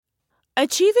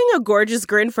Achieving a gorgeous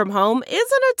grin from home isn't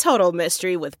a total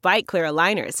mystery with Bite Clear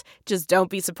aligners. Just don't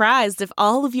be surprised if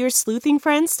all of your sleuthing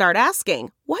friends start asking,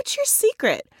 "What's your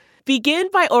secret?" Begin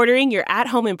by ordering your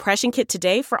at-home impression kit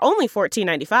today for only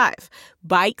 $14.95.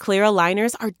 Bite Clear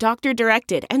aligners are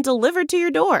doctor-directed and delivered to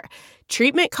your door.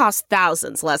 Treatment costs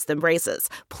thousands less than braces.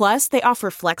 Plus, they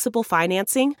offer flexible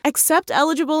financing, accept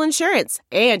eligible insurance,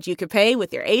 and you can pay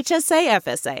with your HSA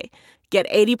FSA. Get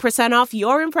 80% off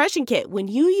your impression kit when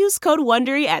you use code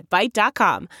WONDERY at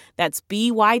Byte.com. That's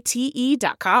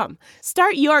BYTE.com.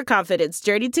 Start your confidence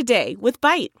journey today with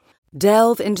Byte.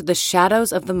 Delve into the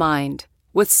shadows of the mind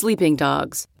with Sleeping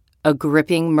Dogs, a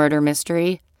gripping murder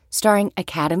mystery starring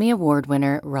Academy Award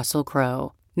winner Russell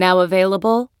Crowe. Now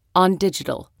available on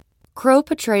digital. Crowe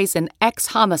portrays an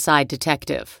ex-homicide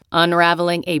detective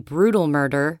unraveling a brutal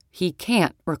murder he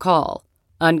can't recall.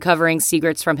 Uncovering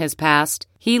secrets from his past,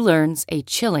 he learns a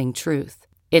chilling truth.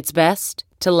 It's best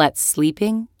to let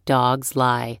sleeping dogs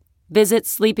lie. Visit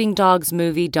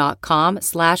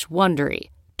sleepingdogsmovie.com/Wondery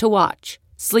to watch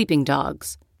Sleeping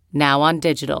Dogs, now on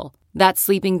digital. That's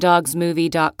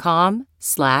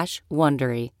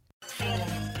sleepingdogsmovie.com/Wondery.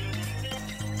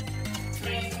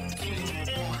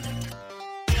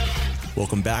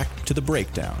 Welcome back to The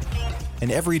Breakdown,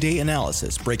 an everyday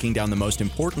analysis breaking down the most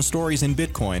important stories in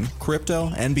Bitcoin,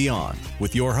 crypto, and beyond,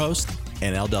 with your host,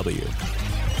 NLW.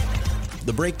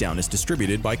 The Breakdown is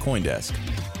distributed by CoinDesk.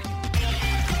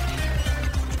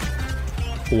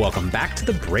 Welcome back to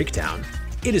The Breakdown.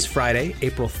 It is Friday,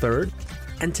 April 3rd,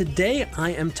 and today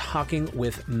I am talking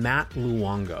with Matt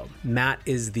Luongo. Matt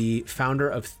is the founder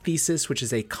of Thesis, which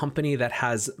is a company that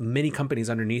has many companies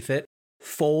underneath it.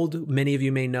 Fold, many of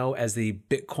you may know as the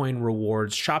Bitcoin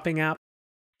rewards shopping app.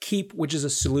 Keep, which is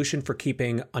a solution for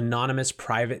keeping anonymous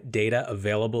private data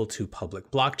available to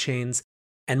public blockchains.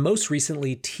 And most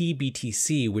recently,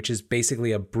 TBTC, which is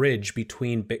basically a bridge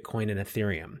between Bitcoin and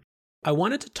Ethereum. I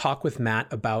wanted to talk with Matt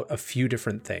about a few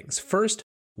different things. First,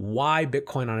 why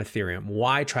Bitcoin on Ethereum?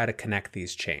 Why try to connect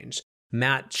these chains?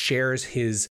 Matt shares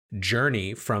his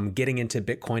journey from getting into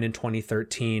Bitcoin in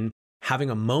 2013, having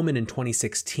a moment in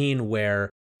 2016 where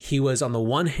he was, on the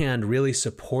one hand, really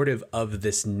supportive of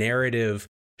this narrative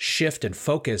shift and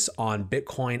focus on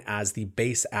Bitcoin as the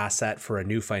base asset for a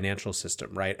new financial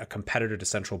system, right? A competitor to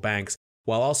central banks,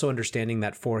 while also understanding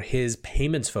that for his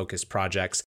payments-focused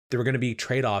projects, there were going to be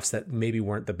trade-offs that maybe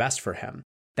weren't the best for him.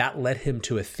 That led him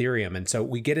to Ethereum. And so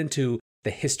we get into the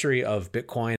history of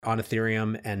Bitcoin on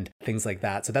Ethereum and things like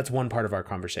that. So that's one part of our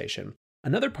conversation.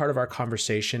 Another part of our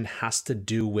conversation has to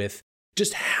do with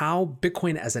just how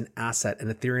Bitcoin as an asset and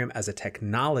Ethereum as a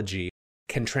technology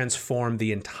can transform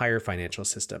the entire financial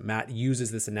system. Matt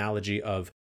uses this analogy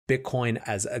of Bitcoin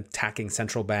as attacking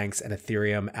central banks and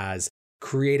Ethereum as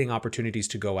creating opportunities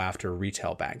to go after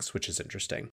retail banks, which is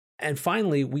interesting. And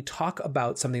finally, we talk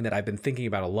about something that I've been thinking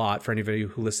about a lot. For any of you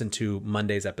who listened to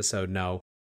Monday's episode know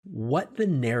what the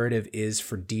narrative is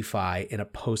for DeFi in a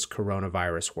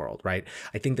post-coronavirus world, right?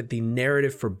 I think that the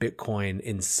narrative for Bitcoin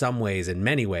in some ways, in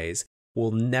many ways,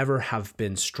 will never have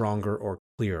been stronger or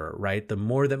clearer, right? The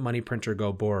more that money printer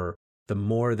go borer, the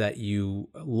more that you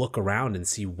look around and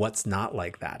see what's not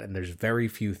like that. And there's very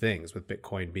few things, with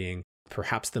Bitcoin being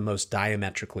perhaps the most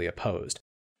diametrically opposed.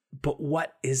 But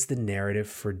what is the narrative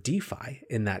for DeFi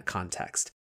in that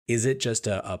context? Is it just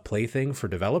a plaything for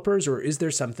developers, or is there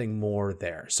something more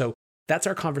there? So that's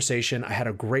our conversation. I had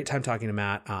a great time talking to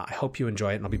Matt. I hope you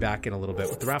enjoy it, and I'll be back in a little bit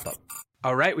with the wrap up.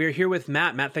 All right, we are here with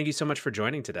Matt. Matt, thank you so much for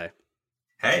joining today.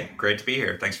 Hey, great to be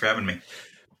here. Thanks for having me.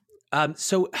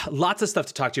 So lots of stuff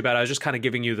to talk to you about. I was just kind of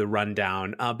giving you the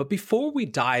rundown. But before we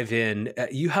dive in,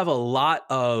 you have a lot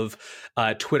of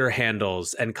Twitter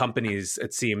handles and companies,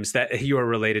 it seems, that you are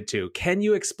related to. Can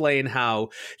you explain how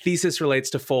Thesis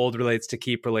relates to Fold, relates to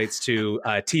Keep, relates to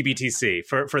TBTC,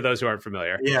 for those who aren't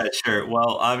familiar? Yeah, sure.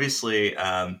 Well, obviously,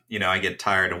 I get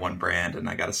tired of one brand and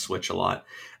I got to switch a lot.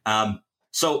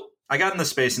 So I got in the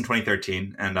space in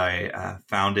 2013 and I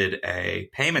founded a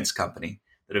payments company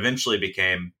that eventually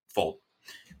became Fold.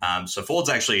 So Fold's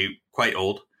actually quite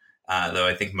old, though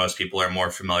I think most people are more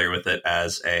familiar with it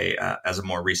as a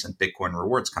more recent Bitcoin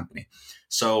rewards company.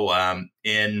 So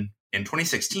in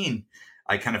 2016,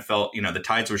 I kind of felt, the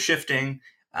tides were shifting.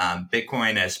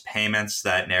 Bitcoin as payments,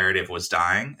 that narrative was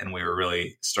dying, and we were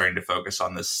really starting to focus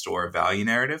on this store of value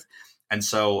narrative. And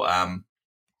so, I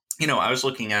was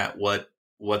looking at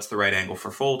what's the right angle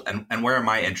for Fold and where are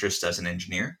my interests as an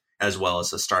engineer as well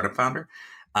as a startup founder.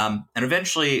 And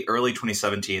eventually, early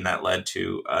 2017, that led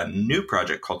to a new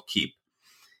project called Keep.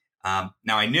 Now,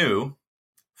 I knew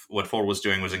what Fold was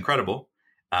doing was incredible,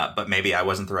 but maybe I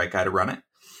wasn't the right guy to run it.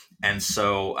 And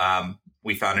so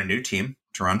we found a new team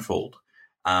to run Fold.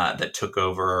 that took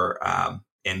over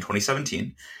in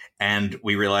 2017. And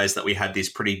we realized that we had these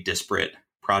pretty disparate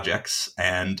projects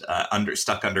and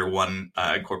stuck under one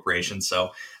corporation.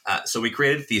 So we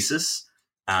created Thesis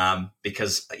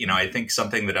because, I think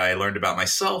something that I learned about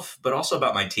myself, but also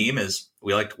about my team, is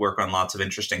we like to work on lots of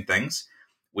interesting things.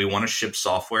 We want to ship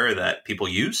software that people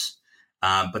use,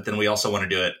 but then we also want to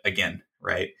do it again,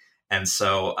 right? And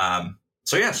so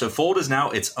Fold is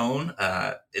now its own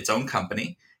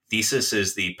company. Thesis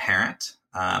is the parent.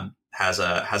 Has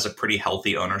a pretty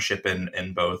healthy ownership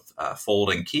in both Fold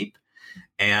and Keep.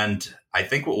 And I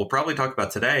think what we'll probably talk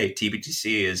about today,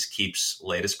 TBTC, is Keep's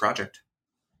latest project.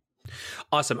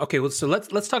 Awesome. Okay, well, so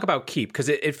let's talk about Keep, because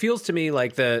it feels to me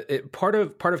like part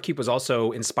of Keep was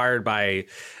also inspired by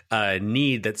a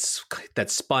need that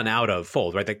spun out of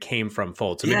Fold, right? That came from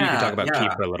Fold. So maybe you can talk about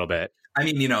Keep for a little bit. I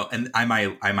mean, and I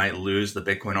might lose the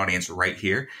Bitcoin audience right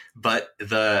here, but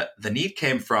the need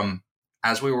came from,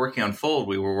 as we were working on Fold,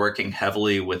 we were working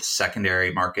heavily with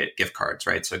secondary market gift cards,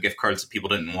 right? So gift cards that people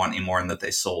didn't want anymore and that they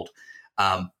sold.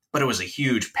 But it was a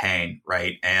huge pain,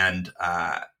 right? And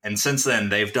since then,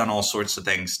 they've done all sorts of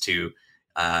things to,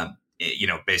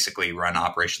 basically run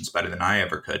operations better than I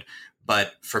ever could.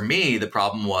 But for me, the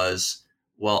problem was,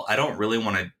 well, I don't really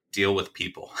want to deal with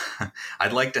people.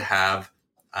 I'd like to have,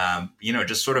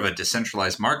 just sort of a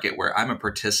decentralized market where I'm a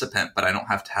participant, but I don't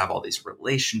have to have all these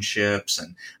relationships,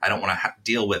 and I don't want to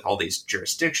deal with all these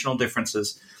jurisdictional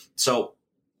differences. So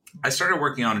I started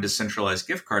working on a decentralized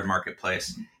gift card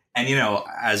marketplace. And,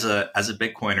 as a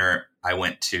Bitcoiner,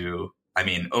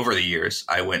 over the years,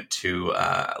 I went to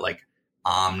like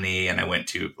Omni, and I went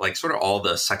to like sort of all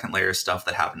the second layer stuff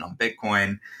that happened on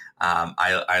Bitcoin.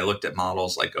 I looked at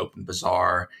models like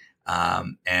OpenBazaar,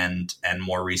 and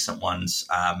more recent ones.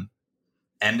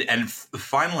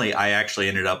 Finally, I actually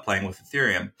ended up playing with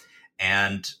Ethereum.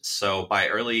 And so by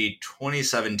early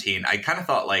 2017, I kind of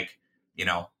thought like,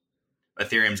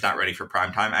 Ethereum's not ready for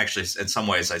prime time. Actually, in some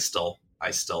ways, I still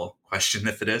question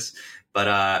if it is.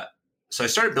 But so I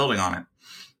started building on it.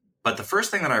 But the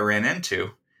first thing that I ran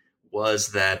into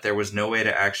was that there was no way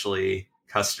to actually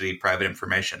custody private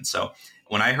information. So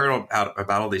when I heard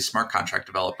about all these smart contract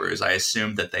developers, I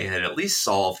assumed that they had at least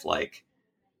solved like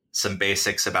some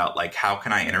basics about like how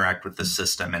can I interact with the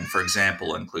system and, for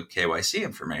example, include KYC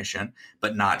information,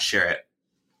 but not share it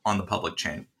on the public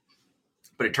chain.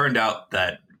 But it turned out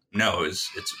that no, it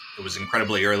was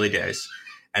incredibly early days.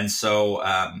 And so,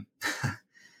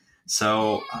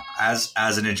 as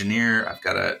an engineer, I've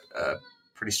got a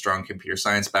pretty strong computer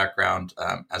science background,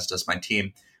 as does my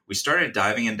team. We started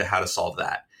diving into how to solve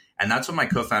that. And that's when my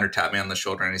co-founder tapped me on the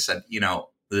shoulder and he said,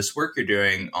 this work you're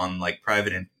doing on like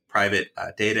private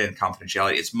data and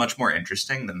confidentiality, it's much more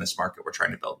interesting than this market we're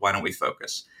trying to build. Why don't we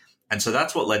focus? And so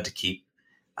that's what led to Keep.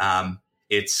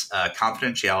 It's a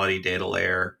confidentiality data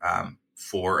layer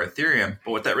for Ethereum.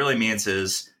 But what that really means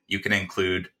is you can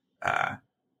include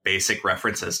basic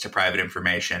references to private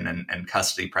information and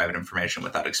custody private information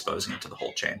without exposing it to the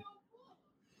whole chain.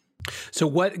 So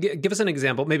give us an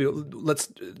example. Maybe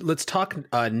let's talk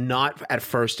not at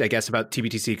first, I guess, about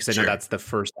TBTC, because I know that's the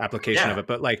first application of it.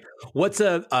 But like, what's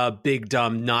a big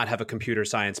dumb not have a computer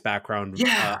science background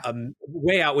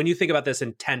way out when you think about this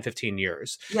in 10, 15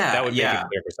 years? That would make it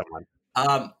clear for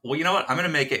someone. Well, you know what? I'm going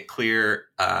to make it clear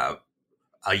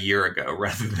a year ago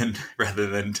rather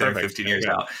than 10 or 15 years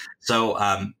out. So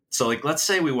like, let's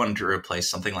say we wanted to replace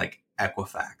something like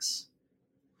Equifax.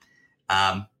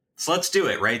 So let's do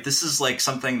it, right? This is like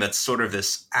something that's sort of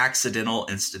this accidental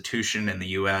institution in the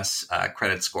U.S.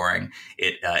 Credit scoring.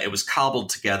 It was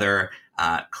cobbled together.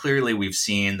 Clearly, we've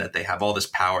seen that they have all this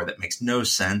power that makes no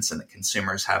sense and that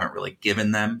consumers haven't really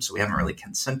given them. So we haven't really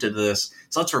consented to this.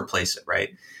 So let's replace it, right?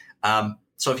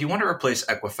 So if you want to replace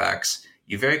Equifax,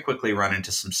 you very quickly run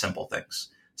into some simple things.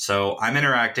 So I'm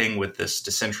interacting with this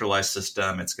decentralized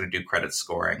system. It's going to do credit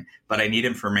scoring, but I need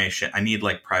information. I need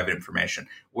like private information.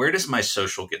 Where does my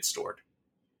social get stored?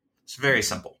 It's very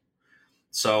simple.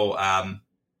 So,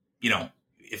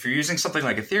 if you're using something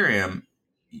like Ethereum,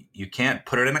 you can't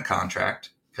put it in a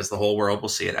contract because the whole world will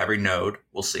see it. Every node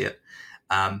will see it.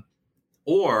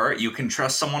 Or you can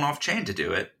trust someone off chain to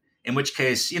do it, in which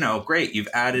case, great. You've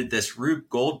added this Rube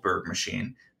Goldberg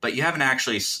machine, but you haven't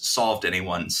actually solved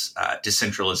anyone's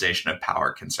decentralization of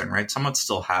power concern, right? Someone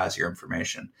still has your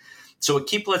information. So what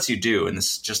Keep lets you do, and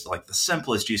this is just like the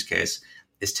simplest use case,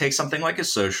 is take something like a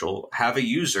social, have a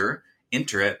user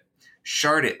enter it,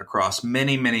 shard it across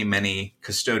many, many, many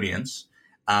custodians,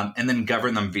 and then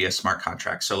govern them via smart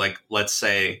contracts. So like, let's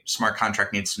say smart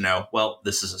contract needs to know, well,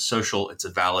 this is a social, it's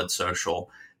a valid social.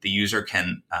 The user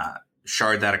can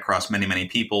shard that across many, many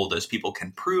people. Those people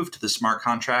can prove to the smart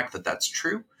contract that that's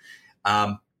true.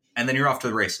 And then you're off to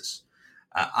the races.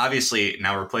 Obviously,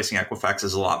 now replacing Equifax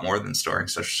is a lot more than storing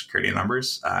social security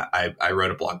numbers. I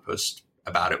wrote a blog post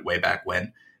about it way back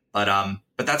when. But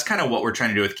that's kind of what we're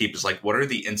trying to do with Keep is like, what are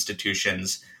the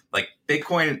institutions? Like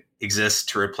Bitcoin exists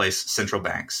to replace central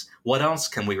banks. What else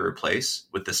can we replace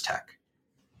with this tech?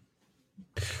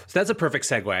 So that's a perfect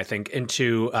segue, I think,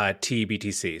 into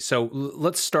TBTC. So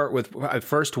let's start with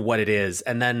first what it is,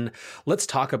 and then let's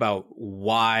talk about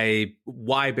why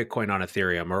Bitcoin on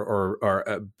Ethereum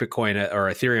or Bitcoin or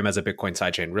Ethereum as a Bitcoin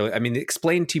sidechain. Really, I mean,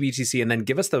 explain TBTC, and then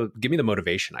give me the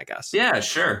motivation, I guess. Yeah,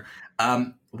 sure.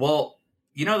 Well,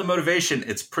 the motivation,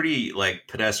 it's pretty like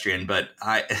pedestrian, but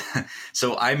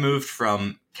I moved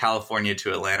from California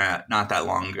to Atlanta not that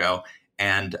long ago,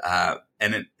 and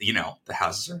it, the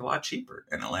houses are a lot cheaper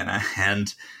in Atlanta.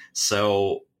 And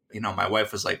so, my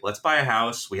wife was like, let's buy a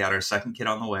house. We had our second kid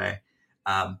on the way.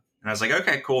 And I was like,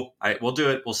 okay, cool. We'll do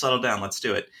it. We'll settle down. Let's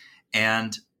do it.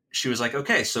 And she was like,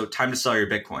 okay, so time to sell your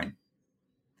Bitcoin.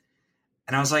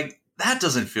 And I was like, that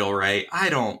doesn't feel right. I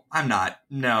don't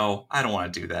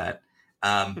want to do that.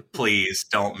 Please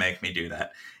don't make me do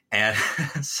that. And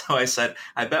so I said,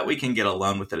 I bet we can get a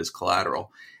loan with it as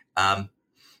collateral.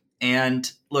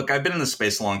 And look, I've been in this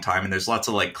space a long time, and there's lots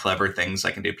of like clever things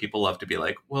I can do. People love to be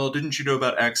like, well, didn't you know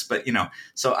about X? But,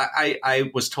 so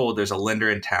I was told there's a lender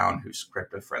in town who's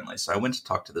crypto friendly. So I went to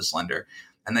talk to this lender,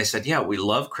 and they said, yeah, we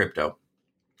love crypto.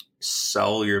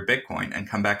 Sell your Bitcoin and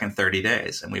come back in 30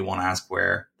 days. And we won't ask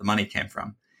where the money came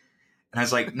from. And I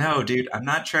was like, no, dude, I'm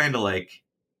not trying to like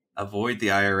avoid the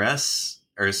IRS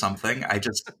or something. I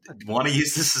just want to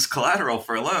use this as collateral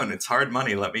for a loan. It's hard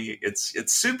money. It's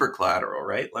super collateral,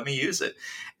 right? Let me use it.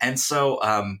 And so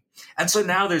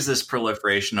now there's this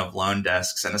proliferation of loan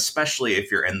desks. And especially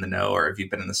if you're in the know or if you've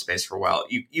been in the space for a while,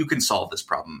 you can solve this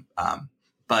problem.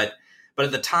 But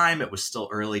at the time it was still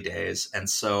early days. And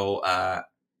so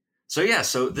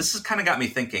this has kind of got me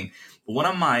thinking. One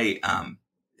of my,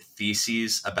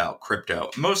 theses about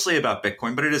crypto, mostly about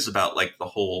Bitcoin, but it is about like the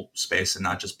whole space and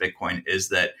not just Bitcoin, is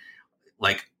that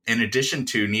like in addition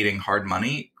to needing hard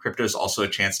money, crypto is also a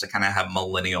chance to kind of have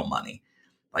millennial money.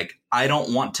 Like I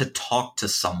don't want to talk to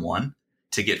someone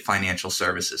to get financial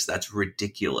services. That's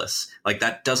ridiculous. Like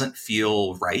that doesn't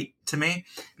feel right to me.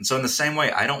 And so in the same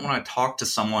way, I don't want to talk to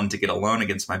someone to get a loan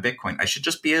against my Bitcoin. I should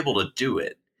just be able to do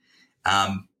it.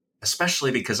 Especially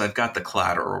because I've got the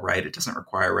collateral, right? It doesn't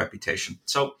require a reputation.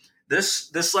 So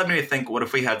this led me to think, what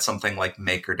if we had something like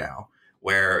MakerDAO,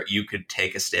 where you could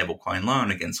take a stablecoin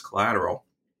loan against collateral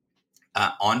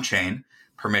on-chain,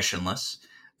 permissionless.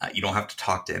 You don't have to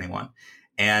talk to anyone.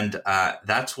 And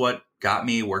that's what got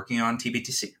me working on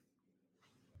TBTC.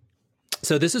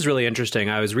 So this is really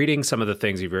interesting. I was reading some of the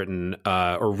things you've written,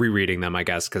 or rereading them, I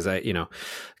guess, because kind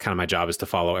of my job is to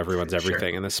follow everyone's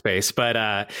everything in this space.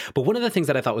 But one of the things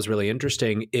that I thought was really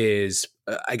interesting is,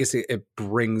 I guess it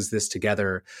brings this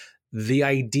together. The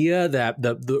idea that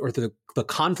the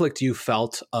conflict you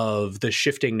felt of the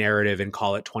shifting narrative in,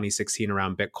 call it 2016,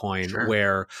 around Bitcoin, Sure.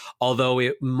 where although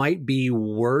it might be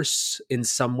worse in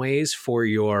some ways for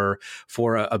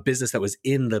a business that was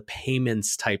in the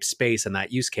payments type space and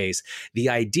that use case, the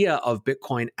idea of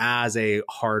Bitcoin as a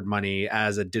hard money,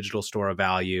 as a digital store of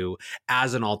value,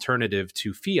 as an alternative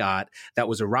to fiat that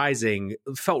was arising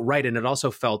felt right, and it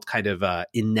also felt kind of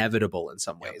inevitable in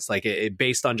some ways, like it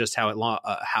based on just how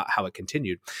it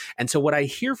continued. And so what I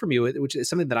hear from you, which is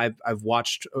something that I've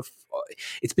watched,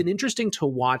 it's been interesting to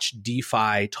watch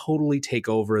DeFi totally take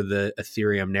over the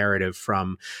Ethereum narrative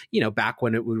from, back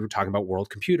when we were talking about World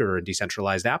Computer and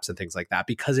decentralized apps and things like that,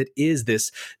 because it is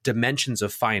this dimensions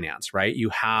of finance, right? You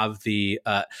have the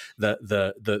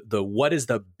what is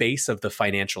the base of the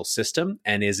financial system,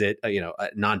 and is it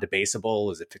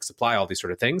non-debasable? Is it fixed supply? All these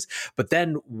sort of things. But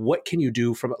then what can you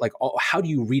do from how do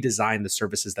you redesign the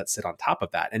services that sit on top of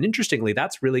that? And interestingly,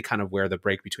 that's really kind of where the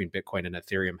break between Bitcoin and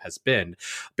Ethereum has been.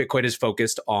 Bitcoin is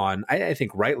focused on, I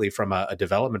think rightly from a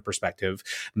development perspective,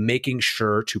 making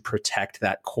sure to protect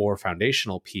that core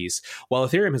foundational piece, while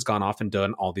Ethereum has gone off and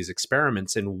done all these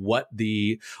experiments in what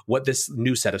this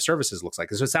new set of services looks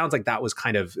like. And so it sounds like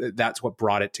that's what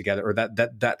brought it together, or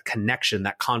that connection,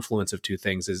 that confluence of two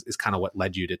things is kind of what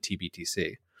led you to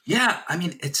TBTC. Yeah, I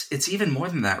mean, it's even more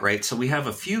than that, right? So we have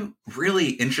a few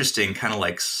really interesting kind of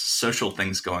like social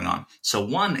things going on. So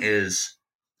one is,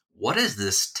 what is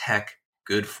this tech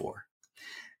good for?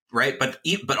 Right. But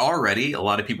already a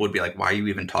lot of people would be like, why are you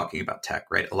even talking about tech?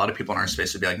 Right. A lot of people in our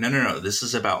space would be like, no, this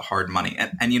is about hard money.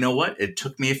 And you know what? It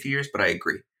took me a few years, but I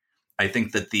agree. I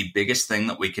think that the biggest thing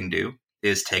that we can do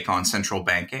is take on central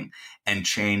banking and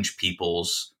change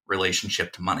people's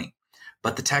relationship to money,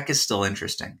 but the tech is still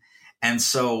interesting. And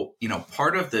so,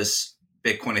 part of this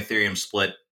Bitcoin Ethereum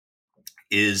split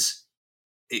is,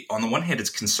 on the one hand,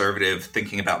 it's conservative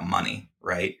thinking about money,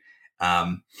 right?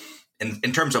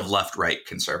 In terms of left-right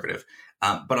conservative.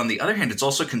 But on the other hand, it's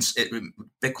also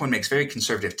Bitcoin makes very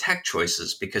conservative tech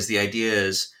choices, because the idea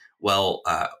is, well,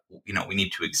 we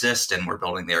need to exist, and we're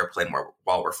building the airplane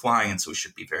while we're flying, and so we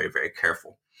should be very, very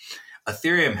careful.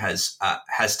 Ethereum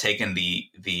has taken the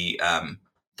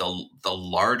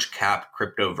large cap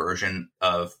crypto version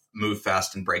of move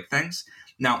fast and break things.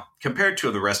 Now, compared to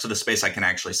the rest of the space, I can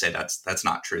actually say that's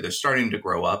not true. They're starting to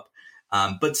grow up,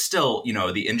 but still,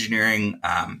 the engineering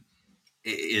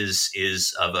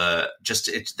is of a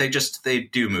they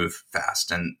do move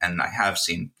fast, and I have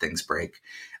seen things break.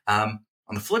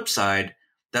 On the flip side,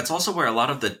 that's also where a lot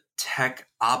of the tech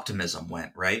optimism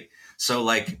went, right? So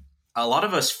like a lot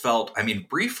of us felt,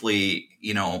 briefly,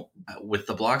 with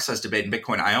the block size debate in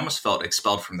Bitcoin, I almost felt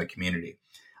expelled from the community.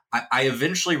 I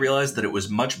eventually realized that it was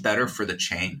much better for the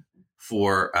chain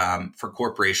for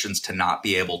corporations to not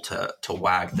be able to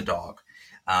wag the dog.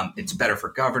 It's better for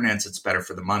governance. It's better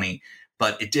for the money.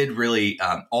 But it did really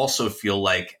also feel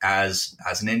like, as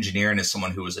an engineer and as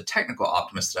someone who was a technical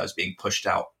optimist, that I was being pushed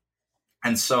out.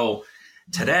 And so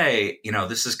today,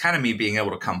 this is kind of me being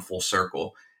able to come full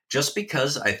circle. Just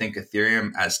because I think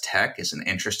Ethereum as tech is an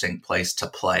interesting place to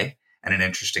play and an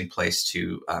interesting place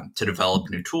to develop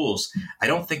new tools, I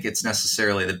don't think it's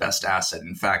necessarily the best asset.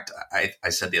 In fact, I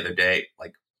said the other day,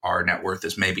 like, our net worth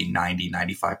is maybe 95%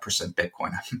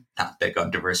 Bitcoin. I'm not big on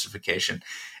diversification.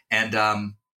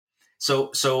 And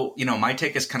so my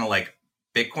take is kind of like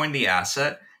Bitcoin, the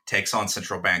asset, takes on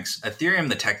central banks. Ethereum,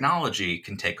 the technology,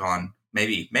 can take on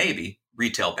maybe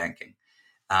retail banking.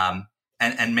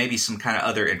 And maybe some kind of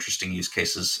other interesting use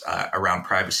cases around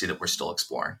privacy that we're still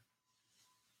exploring.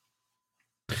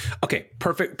 Okay,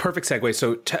 perfect segue.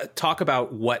 So talk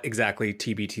about what exactly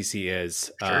TBTC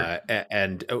is, Sure.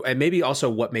 and maybe also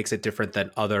what makes it different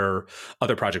than other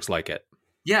projects like it.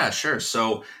 Yeah, sure.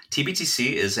 So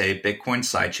TBTC is a Bitcoin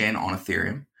sidechain on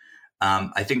Ethereum.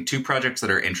 I think two projects that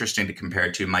are interesting to compare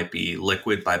it to might be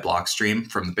Liquid by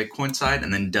Blockstream from the Bitcoin side,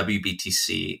 and then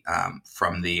WBTC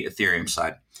from the Ethereum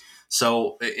side.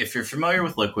 So if you're familiar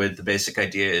with Liquid, the basic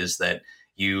idea is that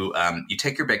you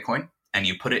take your Bitcoin and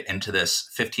you put it into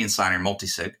this 15-signer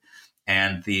multisig,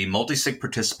 and the multisig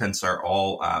participants are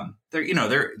all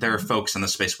there are folks in the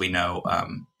space we know,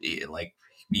 like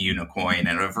Unicoin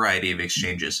and a variety of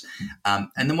exchanges. And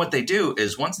then what they do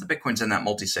is, once the Bitcoin's in that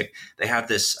multisig, they have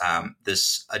this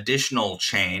additional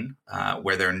chain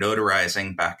where they're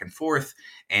notarizing back and forth,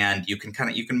 and you can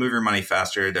move your money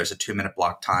faster. There's a 2-minute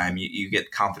block time. You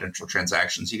get confidential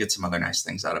transactions. You get some other nice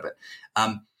things out of it.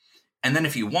 And then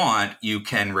if you want, you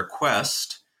can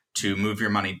request to move your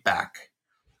money back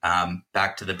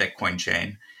to the Bitcoin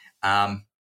chain.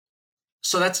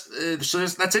 So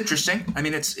that's interesting.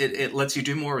 It lets you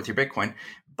do more with your Bitcoin,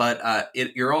 but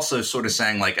you're also sort of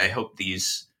saying, like, I hope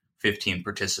these 15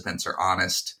 participants are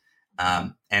honest,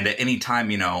 and at any time,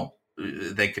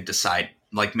 they could decide,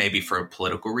 like, maybe for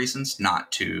political reasons,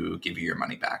 not to give you your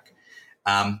money back.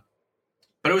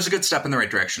 But it was a good step in the right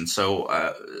direction. So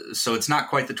it's not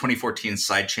quite the 2014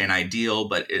 sidechain ideal,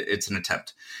 but it's an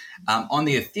attempt. On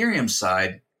the Ethereum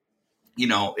side,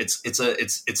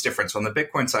 it's different. So on the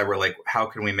Bitcoin side, we're like, how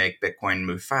can we make Bitcoin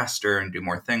move faster and do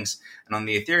more things? And on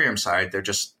the Ethereum side, they're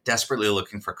just desperately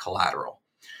looking for collateral.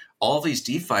 All these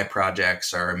DeFi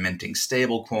projects are minting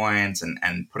stable coins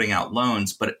and putting out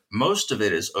loans, but most of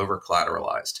it is over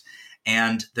collateralized.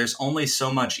 And there's only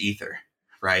so much Ether,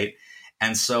 right?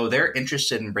 And so they're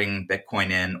interested in bringing Bitcoin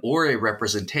in, or a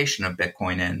representation of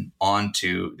Bitcoin in,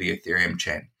 onto the Ethereum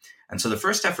chain. And so the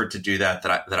first effort to do that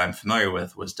I'm familiar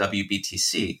with was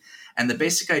WBTC. And the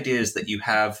basic idea is that you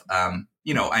have,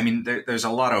 there's a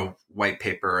lot of white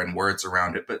paper and words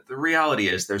around it, but the reality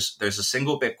is there's a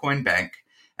single Bitcoin bank,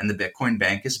 and the Bitcoin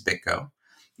bank is BitGo.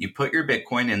 You put your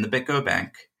Bitcoin in the BitGo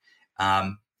bank,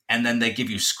 and then they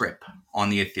give you scrip on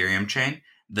the Ethereum chain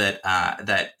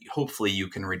that hopefully you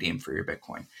can redeem for your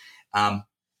Bitcoin.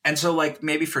 And so, like,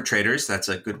 maybe for traders, that's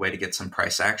a good way to get some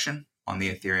price action on the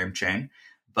Ethereum chain.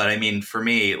 But for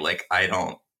me, like,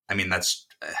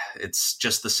 it's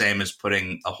just the same as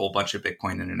putting a whole bunch of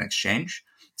Bitcoin in an exchange.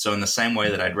 So in the same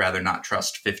way that I'd rather not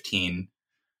trust 15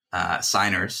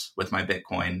 signers with my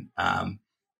Bitcoin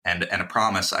and a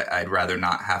promise, I'd rather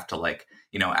not have to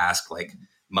ask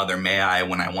Mother May I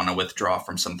when I want to withdraw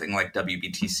from something like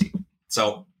WBTC.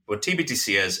 So what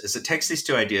TBTC is it takes these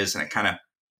two ideas and it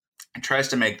tries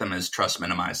to make them as trust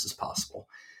minimized as possible.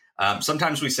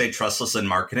 Sometimes we say trustless in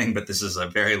marketing, but this is a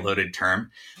very loaded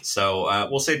term. So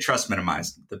we'll say trust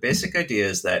minimized. The basic idea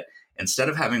is that instead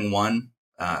of having one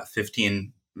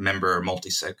 15-member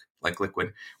multisig like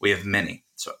Liquid, we have many.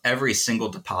 So every single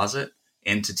deposit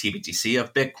into TBTC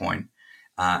of Bitcoin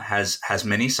has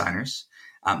many signers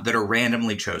that are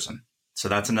randomly chosen. So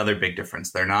that's another big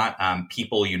difference. They're not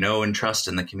people you know and trust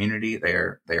in the community. They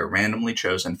are randomly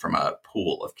chosen from a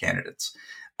pool of candidates.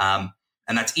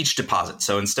 And that's each deposit.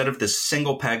 So instead of this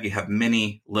single peg, you have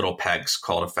many little pegs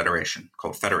called a federation,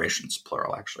 called federations,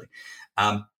 plural, actually.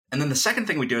 And then the second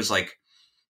thing we do is like,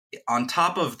 on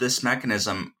top of this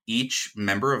mechanism, each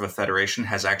member of a federation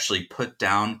has actually put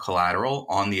down collateral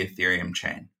on the Ethereum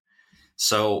chain.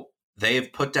 So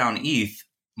they've put down ETH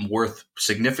worth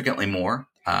significantly more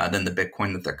than the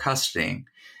Bitcoin that they're custodying.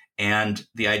 And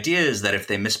the idea is that if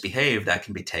they misbehave, that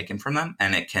can be taken from them,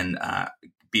 and it can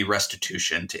be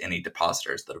restitution to any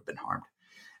depositors that have been harmed.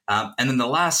 And then the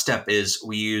last step is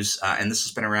we use, and this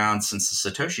has been around since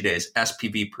the Satoshi days,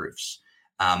 SPV proofs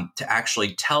to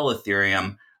actually tell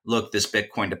Ethereum, look, this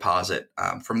Bitcoin deposit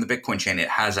from the Bitcoin chain, it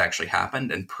has actually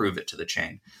happened, and prove it to the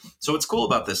chain. So what's cool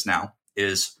about this now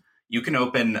is you can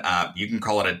open, you can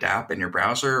call it a dApp in your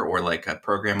browser or like a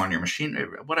program on your machine,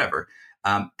 whatever.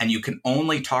 And you can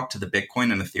only talk to the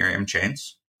Bitcoin and Ethereum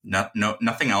chains.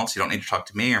 Nothing else. You don't need to talk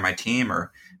to me or my team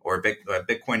or a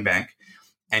Bitcoin bank.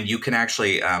 And you can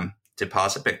actually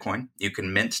deposit Bitcoin. You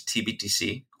can mint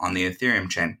TBTC on the Ethereum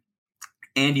chain,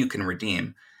 and you can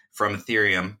redeem from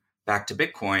Ethereum back to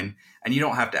Bitcoin. And you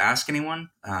don't have to ask anyone.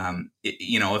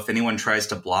 If anyone tries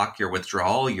to block your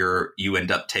withdrawal, you end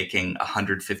up taking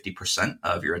 150%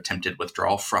 of your attempted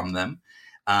withdrawal from them.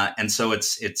 And so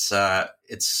it's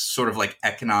sort of like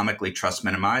economically trust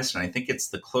minimized, and I think it's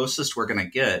the closest we're going to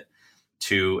get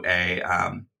to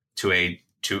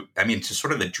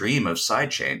sort of the dream of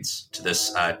sidechains, to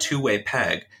this two-way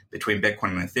peg between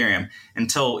Bitcoin and Ethereum,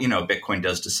 until Bitcoin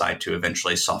does decide to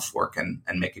eventually soft fork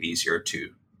and make it easier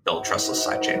to build trustless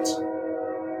sidechains.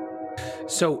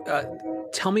 So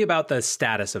tell me about the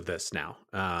status of this now.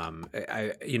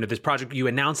 This project, you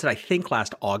announced it, I think,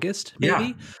 last August,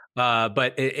 maybe. Yeah.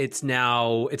 But it's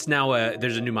now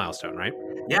there's a new milestone, right?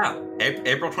 Yeah,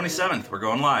 April 27th, we're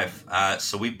going live.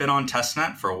 So we've been on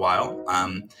testnet for a while.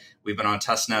 We've been on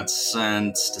testnet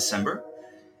since December.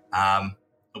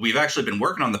 We've actually been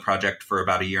working on the project for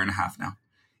about a year and a half now.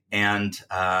 And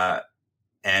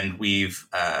we've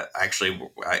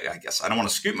I guess I don't want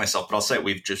to scoop myself, but I'll say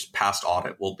we've just passed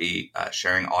audit. We'll be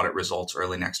sharing audit results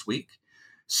early next week.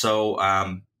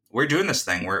 So we're doing this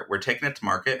thing. We're taking it to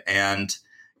market, and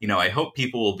I hope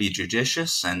people will be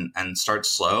judicious and start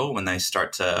slow when they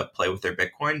start to play with their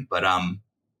Bitcoin. But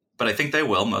I think they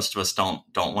will. Most of us don't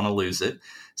want to lose it.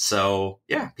 So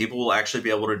yeah, people will actually be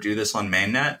able to do this on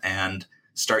mainnet and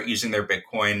start using their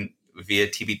Bitcoin via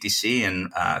TBTC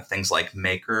and things like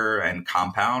Maker and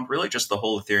Compound, really just the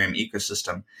whole Ethereum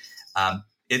ecosystem.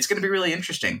 It's going to be really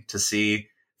interesting to see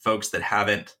folks that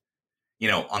haven't,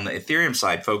 on the Ethereum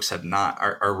side, folks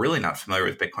are really not familiar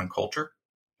with Bitcoin culture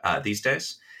these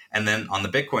days. And then on the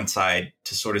Bitcoin side,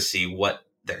 to sort of see what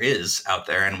there is out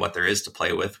there and what there is to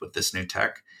play with this new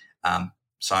tech.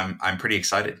 So I'm pretty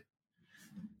excited.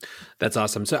 That's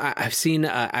awesome. So I've seen,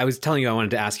 I was telling you I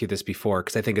wanted to ask you this before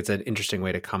because I think it's an interesting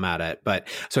way to come at it. But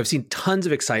so I've seen tons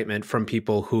of excitement from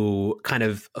people who kind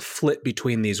of flit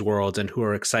between these worlds and who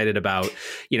are excited about,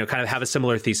 kind of have a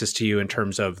similar thesis to you in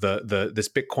terms of this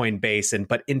Bitcoin base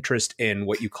but interest in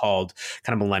what you called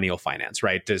kind of millennial finance,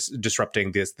 right?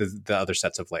 Disrupting the other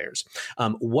sets of layers.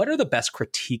 What are the best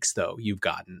critiques though you've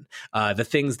gotten? The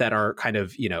things that are kind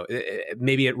of,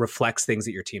 maybe it reflects things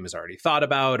that your team has already thought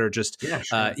about or just,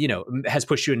 sure. Has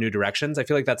pushed you in new directions. I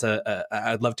feel like that's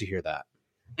I'd love to hear that.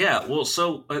 Yeah, well,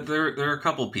 so there are a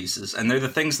couple pieces, and they're the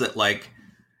things that I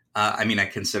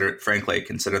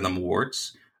consider them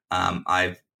awards.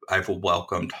 I've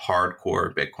welcomed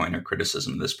hardcore Bitcoiner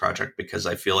criticism of this project because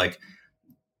I feel like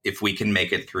if we can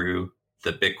make it through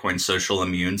the Bitcoin social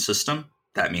immune system,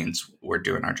 that means we're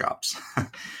doing our jobs.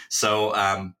 So,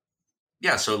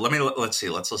 so let's see.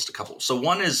 Let's list a couple. So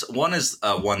one is one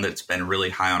that's been really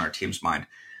high on our team's mind,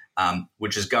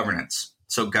 which is governance.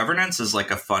 So governance is like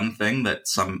a fun thing that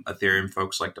some Ethereum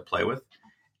folks like to play with.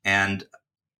 And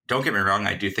don't get me wrong,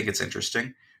 I do think it's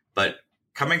interesting. But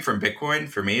coming from Bitcoin,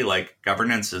 for me,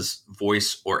 governance is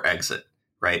voice or exit,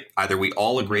 right? Either we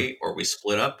all agree or we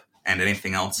split up, and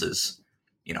anything else is,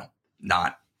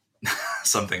 not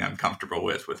something I'm comfortable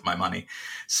with my money.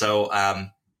 So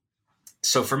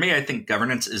for me, I think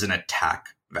governance is an attack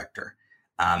vector.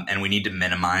 And we need to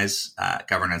minimize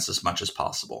governance as much as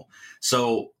possible.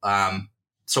 So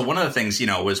So one of the things,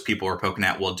 was people were poking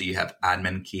at, well, do you have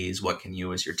admin keys? What can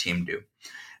you as your team do?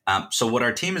 So what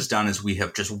our team has done is we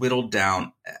have just whittled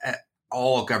down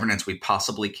all governance we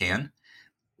possibly can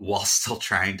while still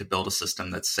trying to build a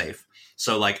system that's safe.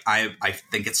 So like, I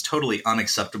think it's totally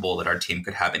unacceptable that our team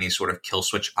could have any sort of kill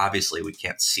switch. Obviously, we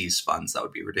can't seize funds. That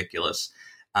would be ridiculous.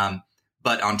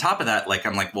 But on top of that, like,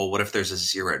 I'm like, well, what if there's a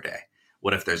 0 day?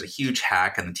 What if there's a huge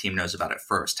hack and the team knows about it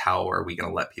first? How are we going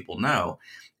to let people know?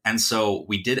 And so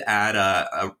we did add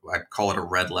I call it a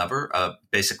red lever,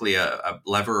 basically a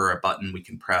lever or a button we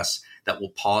can press that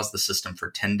will pause the system for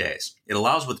 10 days. It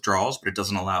allows withdrawals, but it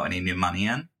doesn't allow any new money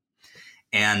in.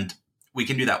 And we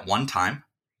can do that one time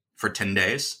for 10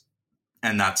 days.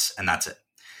 And that's it.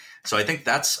 So I think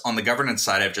that's on the governance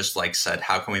side. I've just like said,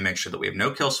 how can we make sure that we have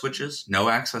no kill switches, no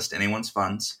access to anyone's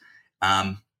funds?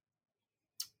 And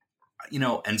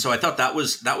so I thought that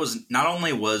was not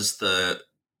only was the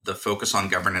focus on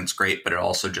governance great, but it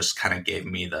also just kind of gave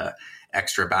me the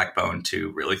extra backbone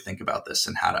to really think about this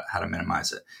and how to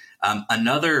minimize it.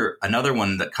 Another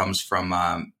one that comes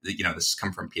from, this has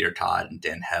come from Peter Todd and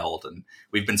Dan Held, and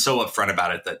we've been so upfront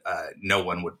about it that no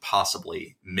one would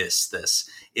possibly miss this,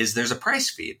 is there's a price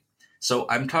feed. So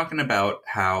I'm talking about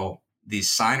how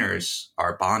these signers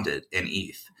are bonded in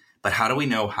ETH, but how do we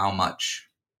know how much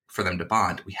for them to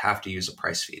bond? We have to use a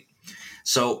price feed.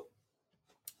 So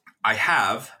I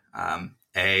have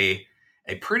a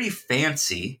pretty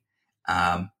fancy,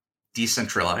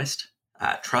 decentralized,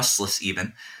 trustless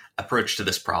even approach to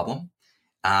this problem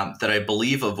that I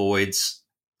believe avoids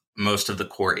most of the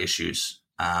core issues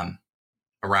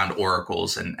around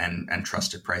oracles and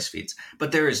trusted price feeds.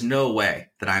 But there is no way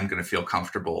that I'm going to feel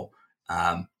comfortable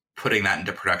putting that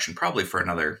into production probably for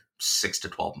another 6 to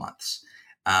 12 months.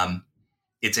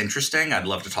 It's interesting. I'd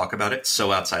love to talk about it.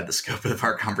 So outside the scope of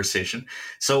our conversation.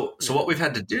 So what we've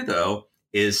had to do, though,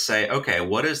 is say, okay,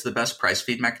 what is the best price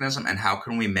feed mechanism and how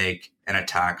can we make an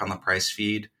attack on the price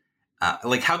feed?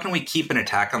 How can we keep an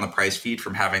attack on the price feed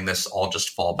from having this all just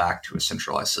fall back to a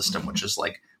centralized system, which is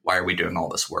like, why are we doing all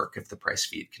this work if the price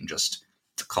feed can just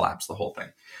collapse the whole thing?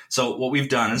 So what we've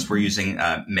done is we're using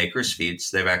Makers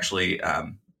feeds. They've actually,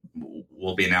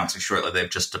 we'll be announcing shortly, they've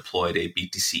just deployed a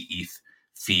BTC ETH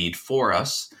feed for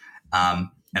us.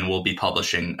 And we'll be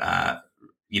publishing, a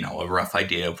rough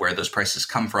idea of where those prices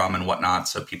come from and whatnot.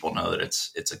 So people know that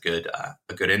it's a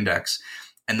good index.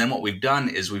 And then what we've done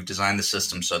is we've designed the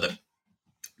system so that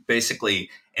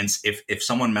basically, if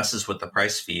someone messes with the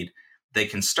price feed, they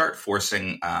can start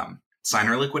forcing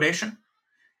signer liquidation.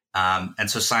 And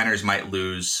so signers might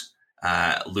lose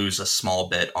a small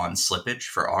bit on slippage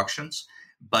for auctions,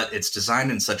 but it's designed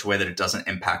in such a way that it doesn't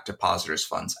impact depositors'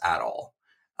 funds at all.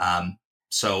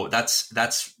 So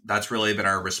that's really been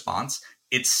our response.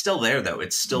 It's still there, though.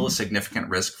 It's still a significant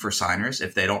risk for signers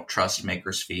if they don't trust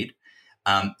Maker's feed.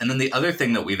 And then the other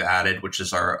thing that we've added, which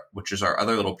is our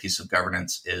other little piece of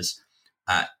governance, is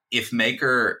if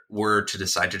Maker were to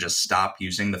decide to just stop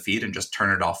using the feed and just turn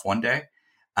it off one day,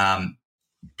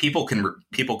 people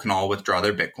can all withdraw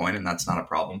their Bitcoin, and that's not a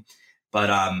problem. But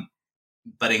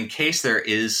in case there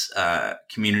is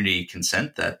community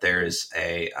consent that there is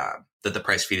that the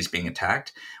price feed is being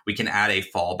attacked, we can add a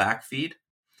fallback feed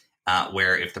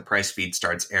where if the price feed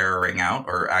starts erroring out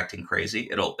or acting crazy,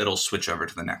 it'll switch over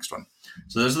to the next one.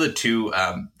 So those are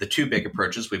the two big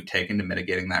approaches we've taken to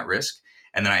mitigating that risk.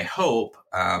 And then I hope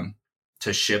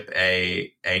to ship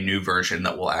a new version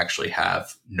that will actually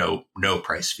have no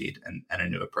price feed and a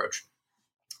new approach.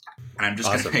 And I'm just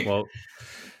awesome. going to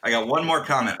I got one more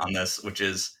comment on this, which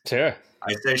is, sure,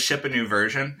 I say ship a new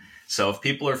version. So if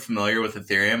people are familiar with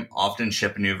Ethereum, often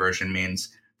ship a new version means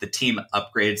the team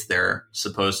upgrades their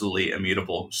supposedly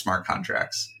immutable smart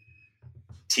contracts.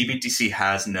 TBTC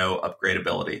has no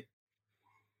upgradability.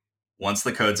 Once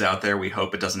the code's out there, we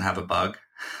hope it doesn't have a bug.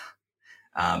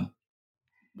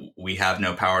 We have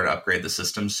no power to upgrade the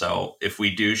system. So if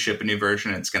we do ship a new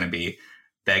version, it's going to be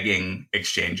begging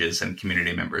exchanges and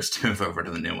community members to move over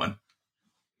to the new one.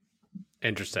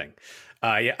 Interesting.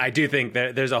 Yeah, I do think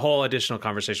that there's a whole additional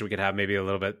conversation we could have maybe a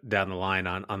little bit down the line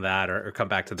on that, or come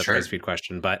back to the price feed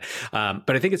question. But I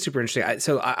think it's super interesting.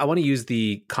 So I want to use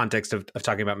the context of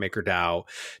talking about MakerDAO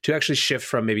to actually shift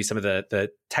from maybe some of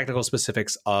the technical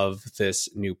specifics of this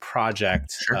new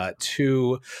project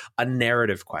to a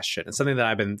narrative question. It's something that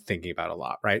I've been thinking about a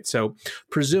lot, right? So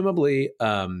presumably,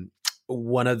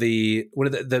 one of the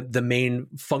main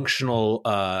functional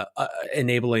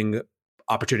enabling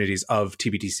opportunities of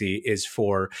TBTC is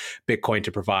for Bitcoin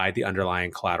to provide the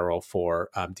underlying collateral for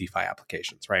DeFi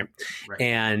applications, right?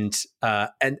 And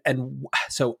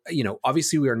so,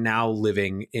 obviously we are now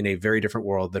living in a very different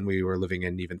world than we were living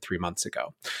in even 3 months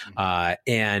ago.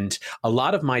 And a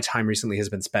lot of my time recently has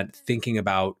been spent thinking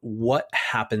about what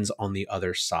happens on the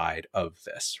other side of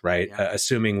this, right?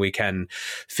 Assuming we can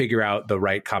figure out the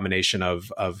right combination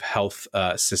of health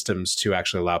systems to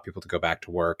actually allow people to go back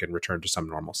to work and return to some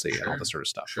normalcy and all this sort of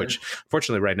stuff, which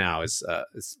fortunately right now is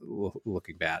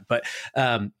looking bad. But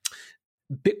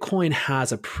Bitcoin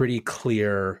has a pretty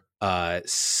clear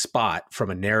spot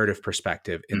from a narrative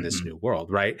perspective in this new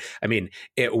world, right? I mean,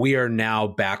 we are now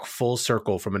back full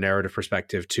circle from a narrative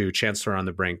perspective to Chancellor on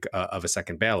the brink of a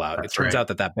second bailout. It turns out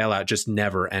that bailout just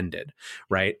never ended,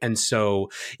 right? And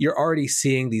so you're already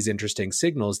seeing these interesting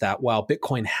signals that while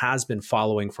Bitcoin has been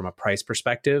following from a price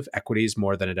perspective, equities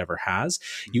more than it ever has,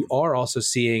 you are also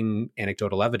seeing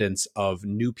anecdotal evidence of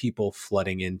new people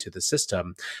flooding into the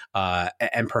system.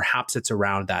 And perhaps it's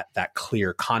around that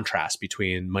clear contrast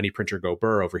between money printer go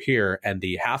burr over here and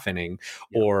the half inning,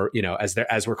 or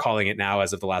as we're calling it now,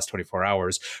 as of the last 24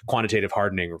 hours, quantitative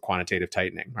hardening or quantitative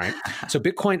tightening, right? So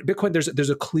Bitcoin, there's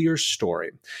a clear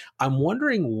story. I'm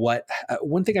wondering what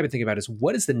one thing I've been thinking about is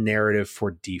what is the narrative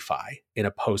for DeFi in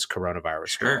a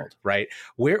post-coronavirus world, right?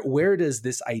 Where does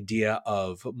this idea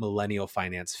of millennial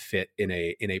finance fit in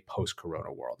a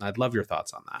post-corona world? And I'd love your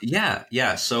thoughts on that.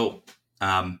 Yeah. So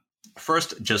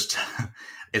first, just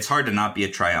it's hard to not be a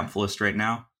triumphalist right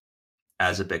now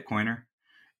as a Bitcoiner,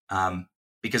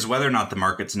 because whether or not the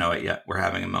markets know it yet, we're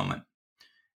having a moment.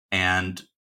 And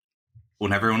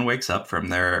when everyone wakes up from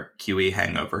their QE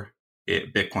hangover,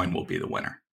 Bitcoin will be the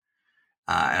winner.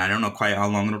 And I don't know quite how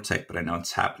long it'll take, but I know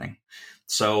it's happening.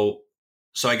 So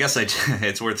I guess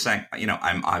it's worth saying,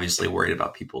 I'm obviously worried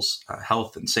about people's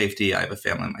health and safety. I have a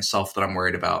family myself that I'm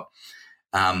worried about.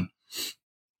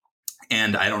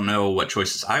 And I don't know what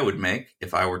choices I would make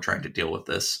if I were trying to deal with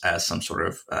this as some sort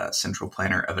of central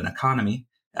planner of an economy,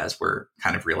 as we're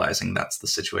kind of realizing that's the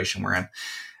situation we're in.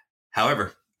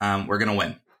 However, we're going to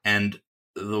win. And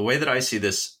the way that I see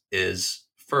this is,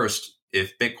 first,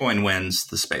 if Bitcoin wins,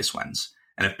 the space wins.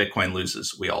 And if Bitcoin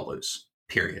loses, we all lose,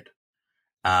 period.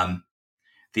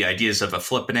 The ideas of a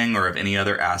flippening or of any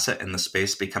other asset in the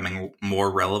space becoming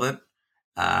more relevant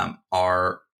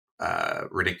are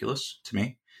ridiculous to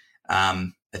me.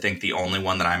 I think the only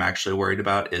one that I'm actually worried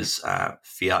about is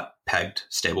fiat-pegged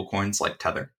stablecoins like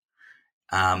Tether.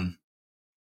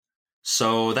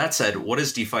 So that said, what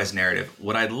is DeFi's narrative?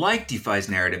 What I'd like DeFi's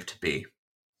narrative to be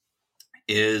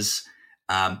is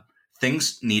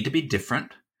things need to be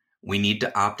different. We need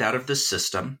to opt out of the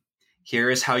system. Here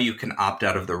is how you can opt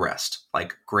out of the rest.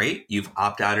 Like, great, you've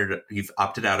opted out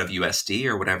of USD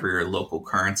or whatever your local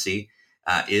currency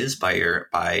is by your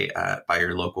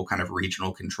local kind of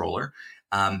regional controller.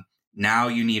 Now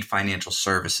you need financial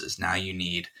services. Now you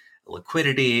need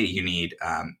liquidity. You need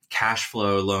cash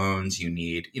flow loans. You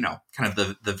need, kind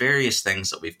of the various things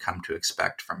that we've come to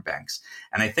expect from banks.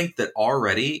 And I think that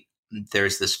already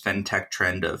there's this fintech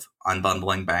trend of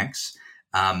unbundling banks.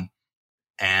 And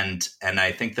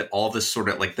I think that all this sort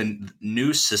of like the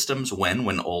new systems win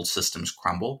when old systems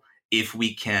crumble, if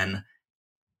we can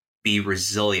be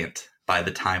resilient by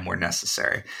the time we're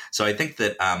necessary. So I think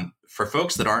that for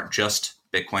folks that aren't just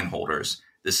Bitcoin holders,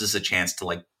 this is a chance to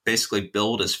like basically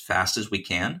build as fast as we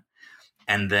can,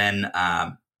 and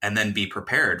then be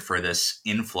prepared for this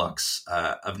influx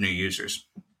of new users.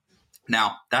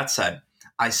 Now, that said,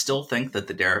 I still think that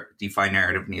the DeFi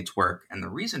narrative needs work, and the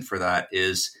reason for that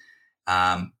is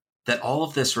that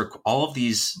almost all of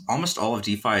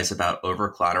DeFi is about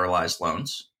over collateralized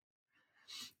loans.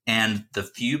 And the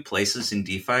few places in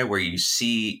DeFi where you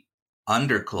see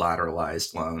under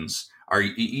collateralized loans are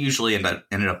usually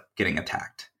ended up getting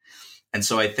attacked. And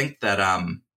so I think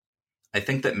that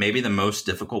maybe the most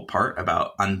difficult part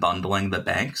about unbundling the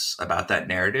banks, about that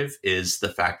narrative, is the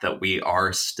fact that we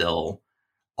are still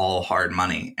all hard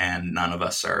money and none of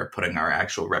us are putting our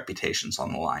actual reputations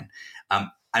on the line.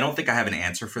 I don't think I have an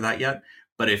answer for that yet,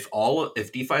 but if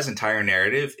DeFi's entire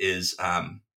narrative is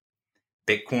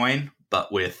Bitcoin,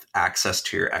 but with access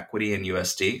to your equity in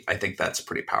USD, I think that's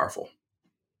pretty powerful.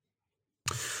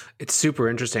 It's super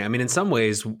interesting. I mean, in some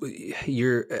ways,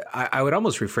 I would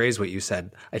almost rephrase what you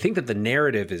said. I think that the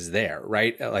narrative is there,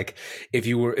 right? Like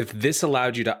if this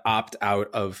allowed you to opt out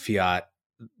of fiat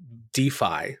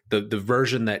DeFi, the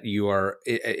version that you are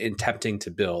attempting to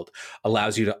build,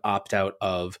 allows you to opt out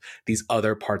of these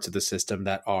other parts of the system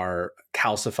that are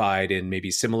calcified in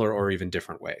maybe similar or even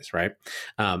different ways, right?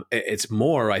 It's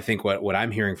more, I think, what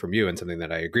I'm hearing from you, and something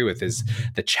that I agree with, is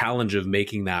the challenge of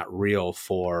making that real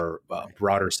for a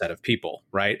broader set of people,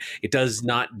 right? It does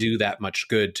not do that much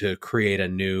good to create a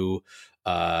new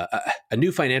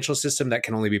financial system that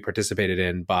can only be participated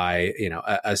in by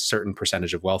a certain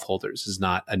percentage of wealth holders. Is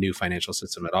not a new financial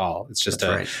system at all. It's just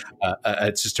a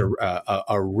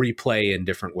replay in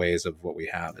different ways of what we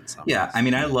have in some ways. I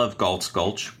mean, I love Galt's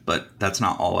Gulch, but that's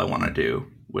not all I want to do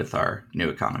with our new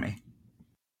economy.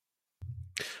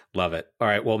 Love it. All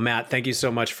right. Well, Matt, thank you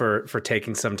so much for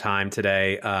taking some time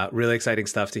today. Really exciting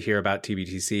stuff to hear about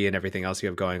TBTC and everything else you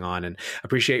have going on, and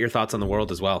appreciate your thoughts on the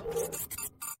world as well.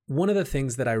 One of the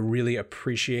things that I really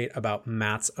appreciate about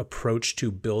Matt's approach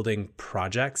to building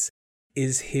projects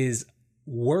is his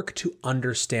work to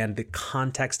understand the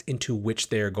context into which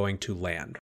they are going to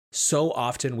land. So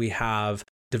often we have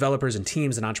developers and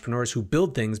teams and entrepreneurs who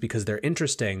build things because they're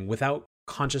interesting without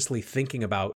consciously thinking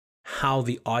about how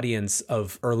the audience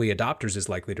of early adopters is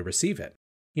likely to receive it.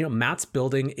 Matt's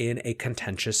building in a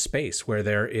contentious space where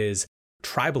there is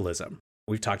tribalism.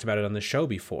 We've talked about it on the show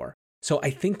before. So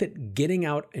I think that getting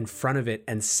out in front of it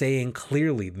and saying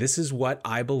clearly, this is what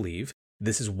I believe,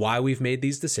 this is why we've made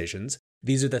these decisions,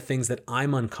 these are the things that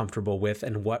I'm uncomfortable with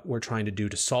and what we're trying to do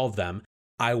to solve them,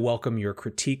 I welcome your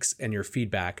critiques and your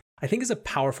feedback, I think is a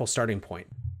powerful starting point.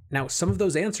 Now, some of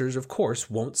those answers, of course,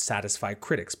 won't satisfy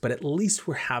critics, but at least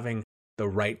we're having the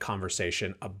right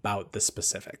conversation about the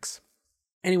specifics.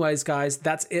 Anyways, guys,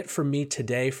 that's it from me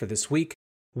today for this week.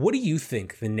 What do you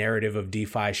think the narrative of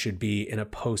DeFi should be in a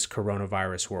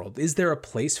post-coronavirus world? Is there a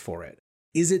place for it?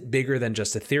 Is it bigger than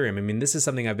just Ethereum? I mean, this is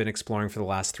something I've been exploring for the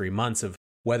last 3 months, of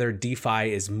whether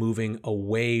DeFi is moving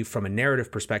away from a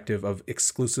narrative perspective of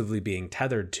exclusively being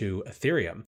tethered to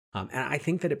Ethereum. And I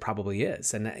think that it probably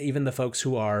is. And even the folks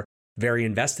who are very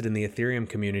invested in the Ethereum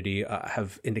community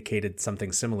have indicated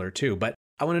something similar too. But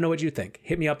I want to know what you think.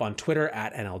 Hit me up on Twitter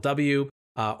at NLW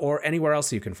or anywhere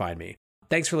else you can find me.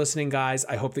 Thanks for listening, guys.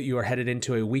 I hope that you are headed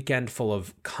into a weekend full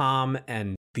of calm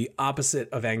and the opposite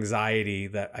of anxiety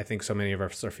that I think so many of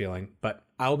us are feeling. But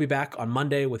I will be back on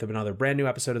Monday with another brand new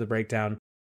episode of The Breakdown.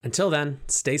 Until then,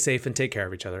 stay safe and take care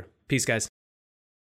of each other. Peace, guys.